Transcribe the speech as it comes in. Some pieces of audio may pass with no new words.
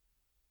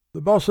The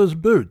Boss's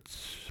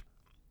Boots.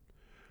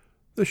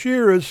 The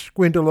shearers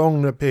squint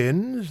along the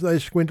pens, they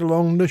squint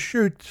along the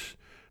chutes.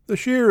 The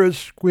shearers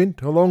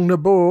squint along the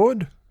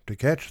board to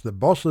catch the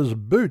boss's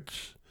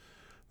boots.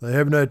 They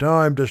have no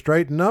time to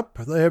straighten up,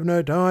 they have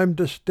no time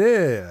to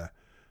stare,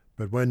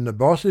 but when the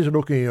boss is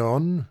looking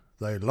on,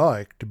 they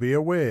like to be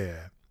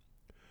aware.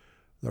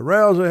 The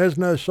rouser has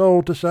no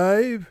soul to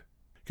save,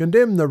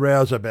 condemn the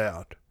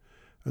rouseabout,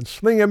 and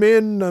sling 'em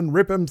in and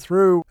rip 'em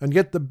through and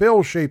get the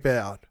bell sheep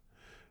out,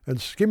 and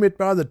skim it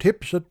by the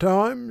tips at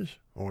times,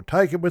 or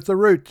take it with the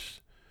roots,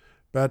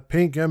 but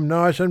pink 'em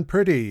nice and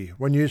pretty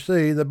when you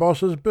see the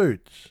boss's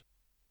boots.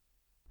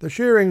 The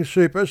shearing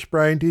super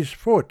sprained his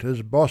foot,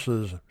 as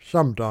bosses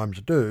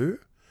sometimes do,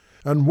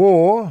 and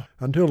wore,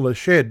 until the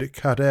shed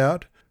cut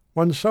out,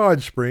 one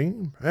side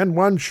spring and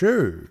one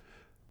shoe.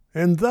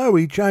 And though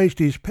he changed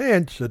his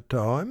pants at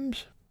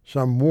times,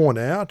 some worn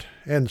out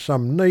and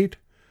some neat,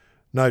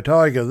 no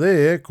tiger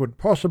there could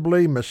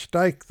possibly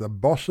mistake the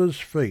boss's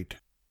feet.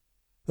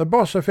 The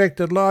boss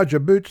affected larger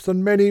boots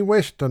than many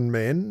western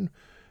men,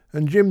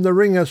 and Jim the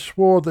ringer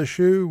swore the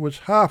shoe was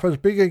half as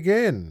big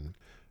again,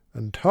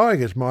 and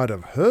tigers might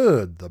have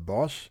heard the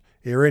boss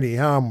ere any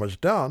harm was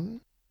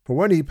done, for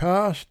when he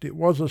passed it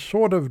was a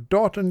sort of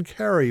dot and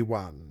carry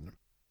one.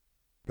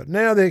 But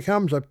now there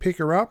comes a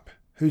picker-up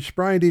who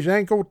sprained his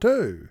ankle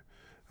too,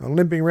 and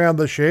limping round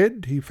the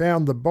shed he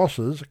found the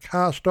boss's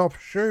cast-off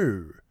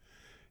shoe.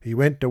 He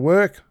went to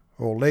work,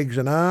 all legs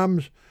and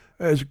arms,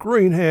 as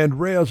green-hand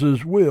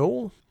rousers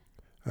will,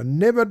 and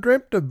never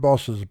dreamt of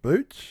boss's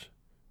boots,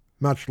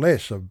 much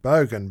less of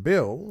Bogan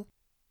Bill.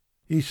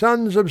 Ye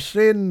sons of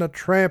sin, a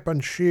tramp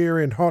and shear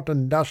in hot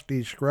and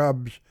dusty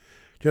scrubs,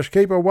 just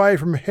keep away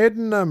from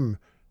headin' 'em,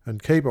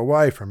 and keep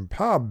away from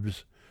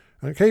pubs,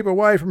 and keep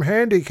away from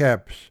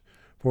handicaps,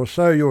 for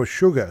so your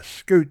sugar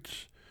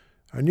scoots,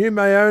 and you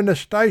may own a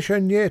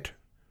station yet,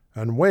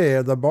 and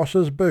wear the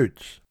boss's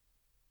boots.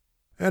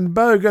 And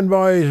Bogan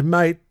by his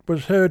mate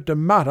was heard to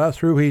mutter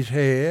through his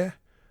hair,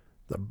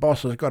 "The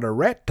boss has got a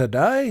rat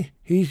today,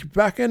 he's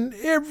bucking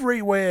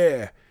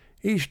everywhere.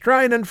 He's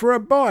trainin' for a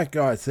bike,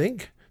 I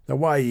think, the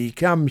way he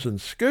comes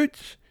and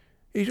scoots.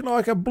 He's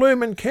like a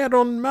bloomin' cat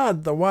on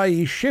mud, the way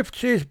he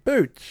shifts his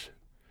boots."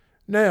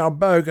 Now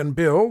Bogan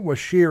Bill was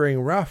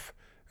shearing rough,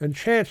 and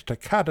chanced to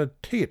cut a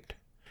tit.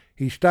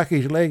 He stuck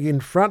his leg in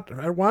front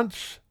at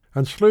once,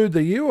 and slewed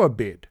the ewe a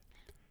bit.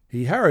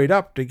 He hurried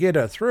up to get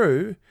her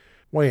through,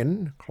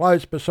 when,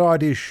 close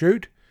beside his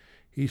chute,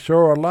 he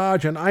saw a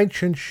large and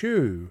ancient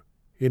shoe,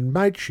 in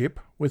mateship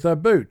with a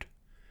boot.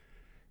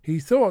 He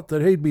thought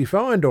that he'd be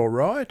fined all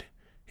right,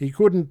 he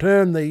couldn't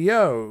turn the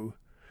yo.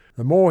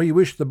 The more he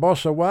wished the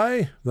boss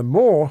away, the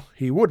more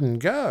he wouldn't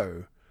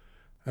go.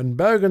 And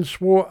Bogan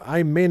swore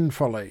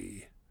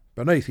amenfully,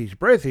 beneath his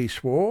breath he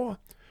swore,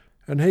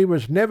 and he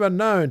was never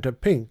known to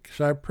pink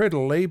so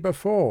prettily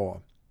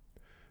before.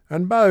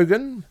 And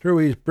Bogan, through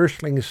his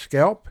bristling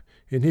scalp,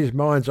 in his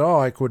mind's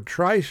eye could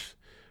trace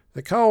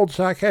the cold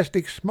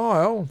sarcastic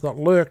smile that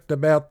lurked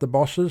about the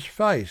boss's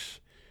face.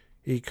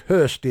 He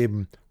cursed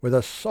him with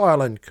a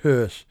silent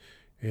curse,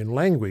 in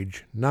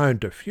language known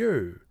to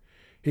few.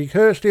 He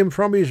cursed him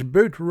from his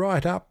boot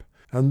right up,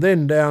 and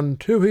then down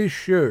to his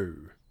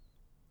shoe.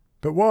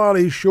 But while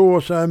he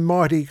shore so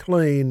mighty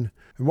clean,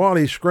 and while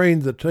he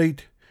screened the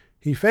teat,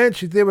 he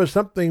fancied there was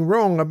something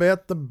wrong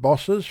about the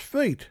boss's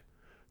feet.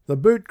 The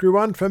boot grew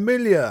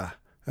unfamiliar,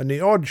 and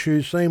the odd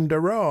shoe seemed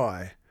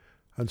awry,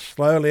 and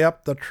slowly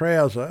up the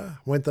trouser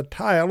went the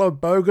tail of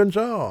Bogan's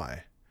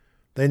eye.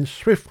 Then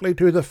swiftly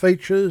to the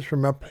features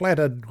from a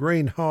plaited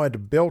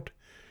green-hide belt,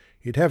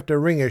 he'd have to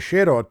ring a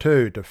shed or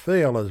two to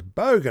feel as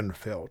Bogan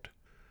felt.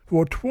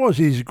 For 'twas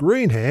his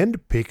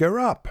green-hand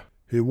picker-up,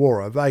 who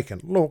wore a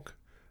vacant look,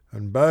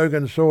 and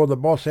Bogan saw the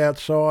boss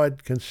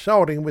outside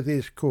consulting with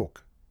his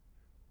cook.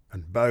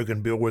 And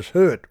Bogan Bill was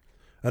hurt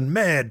and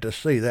mad to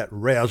see that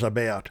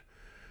rouseabout,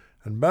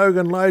 and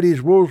Bogan laid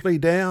his Wolseley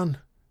down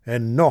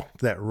and knocked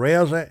that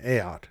rouser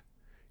out.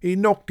 He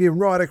knocked him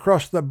right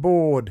across the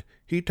board,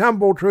 he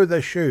tumbled through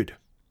the chute.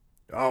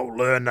 "Oh,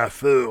 learn the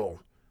fool,"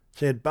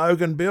 said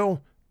Bogan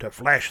Bill, "to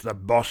flash the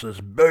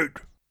boss's boot."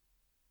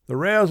 The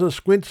rouser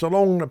squints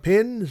along the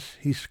pens,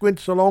 he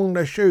squints along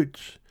the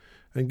chutes,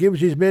 and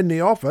gives his men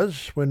the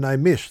office when they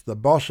miss the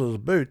boss's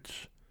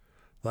boots.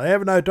 They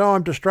have no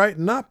time to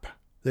straighten up,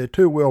 they're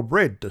too well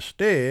bred to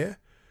stare,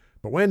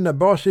 but when the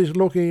boss is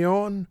looking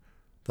on,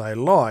 they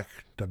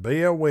like to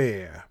be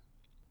aware.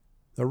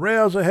 The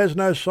rouser has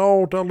no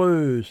soul to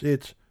lose,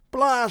 it's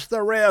 "Blast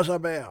the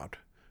rouseabout!"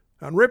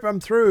 and rip 'em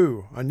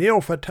through, and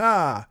yell for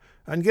tar,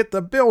 and get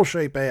the bell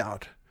sheep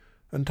out,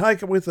 and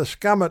take it with the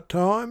scum at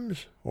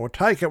times, or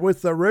take it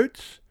with the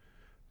roots,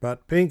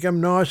 but pink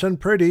 'em nice and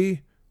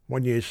pretty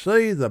when you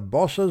see the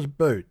boss's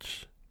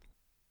boots.